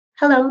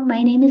Hello,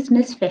 my name is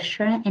Miss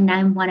Fisher, and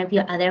I'm one of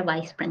your other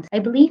vice principals. I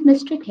believe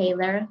Mr.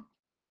 Taylor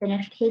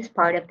finished his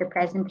part of the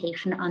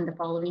presentation on the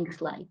following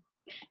slide.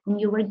 And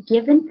you were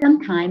given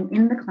some time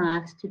in the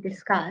class to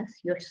discuss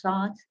your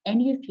thoughts and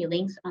your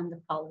feelings on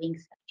the following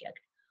subject.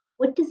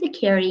 What does a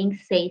caring,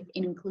 safe,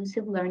 and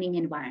inclusive learning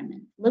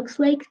environment looks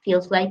like,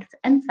 feels like,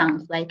 and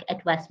sounds like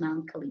at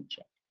Westmount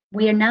Collegiate?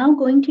 We are now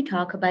going to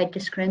talk about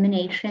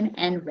discrimination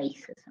and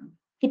racism.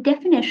 The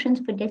definitions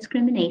for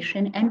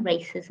discrimination and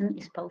racism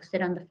is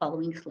posted on the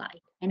following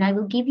slide, and I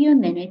will give you a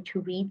minute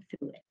to read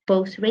through it.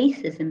 Both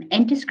racism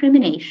and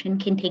discrimination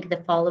can take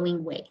the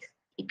following ways.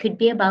 It could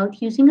be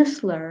about using a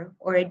slur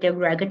or a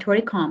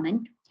derogatory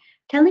comment,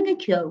 telling a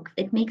joke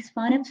that makes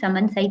fun of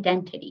someone's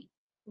identity,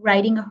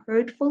 writing a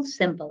hurtful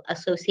symbol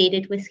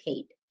associated with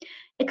hate,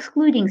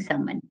 excluding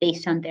someone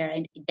based on their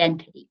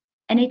identity,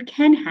 and it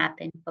can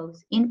happen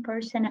both in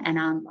person and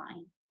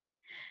online.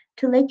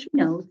 To let you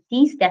know,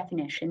 these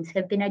definitions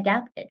have been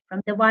adapted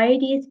from the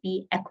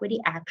YRDSB Equity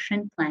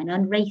Action Plan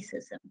on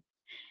Racism,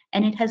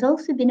 and it has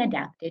also been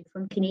adapted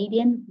from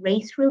Canadian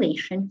Race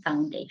Relation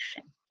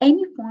Foundation.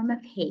 Any form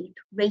of hate,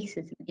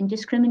 racism, and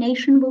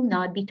discrimination will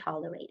not be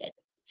tolerated.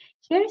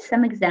 Here are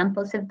some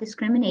examples of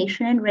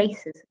discrimination and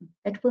racism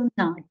that will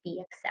not be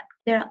accepted.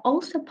 There are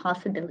also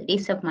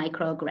possibilities of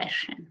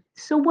microaggression.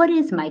 So, what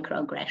is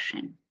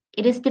microaggression?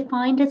 It is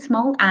defined as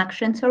small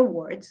actions or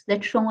words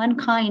that show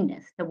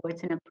unkindness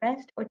towards an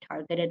oppressed or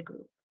targeted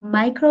group.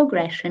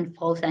 Microaggression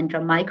falls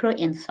under micro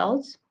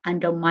insults,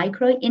 under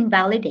micro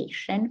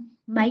invalidation,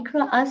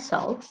 micro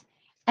assaults,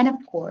 and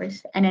of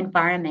course, an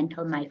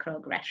environmental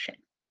microaggression.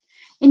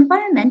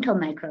 Environmental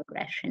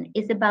microaggression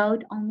is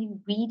about only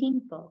reading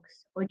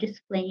books or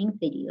displaying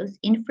videos,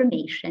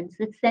 information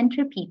that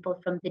center people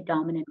from the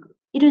dominant group.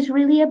 It is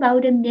really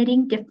about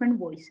omitting different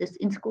voices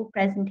in school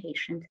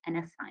presentations and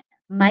assignments.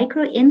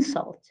 Micro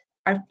insults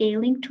are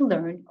failing to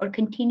learn or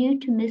continue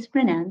to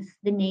mispronounce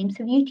the names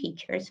of your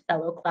teachers,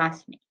 fellow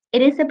classmates.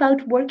 It is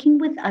about working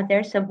with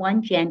others of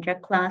one gender,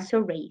 class,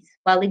 or race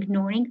while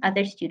ignoring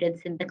other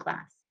students in the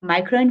class.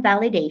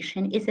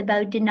 Microinvalidation is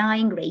about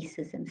denying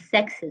racism,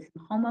 sexism,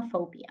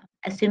 homophobia,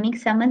 assuming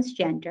someone's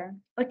gender,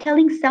 or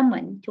telling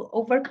someone to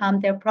overcome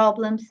their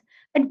problems,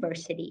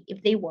 adversity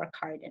if they work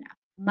hard enough.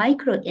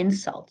 Micro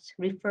insults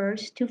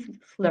refers to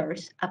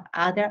slurs of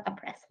other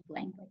oppressive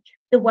language.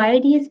 The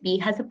YRDSB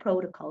has a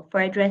protocol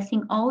for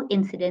addressing all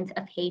incidents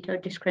of hate or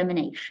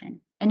discrimination,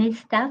 and its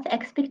staff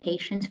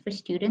expectations for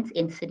students'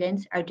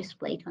 incidents are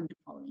displayed on the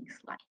following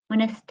slide.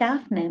 When a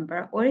staff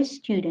member or a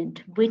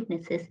student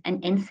witnesses an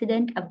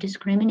incident of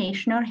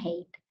discrimination or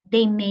hate,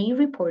 they may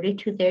report it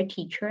to their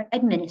teacher,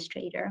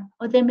 administrator,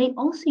 or they may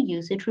also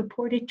use its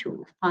reported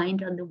tool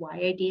found on the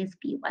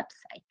YRDSB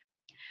website.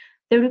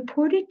 The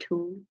reported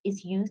tool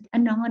is used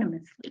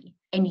anonymously,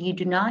 and you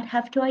do not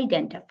have to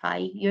identify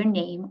your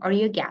name or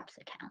your GAPS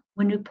account.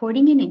 When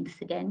reporting an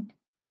incident,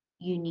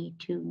 you need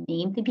to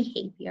name the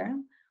behavior.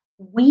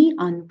 We,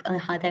 on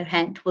the other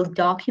hand, will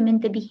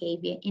document the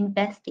behavior,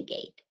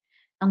 investigate,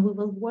 and we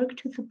will work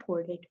to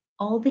support it,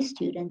 all the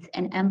students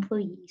and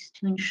employees,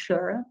 to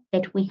ensure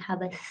that we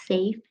have a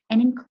safe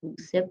and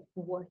inclusive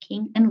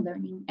working and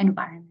learning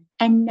environment.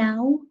 And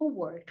now a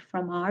word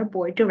from our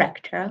board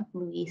director,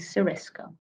 Luis Cerisco.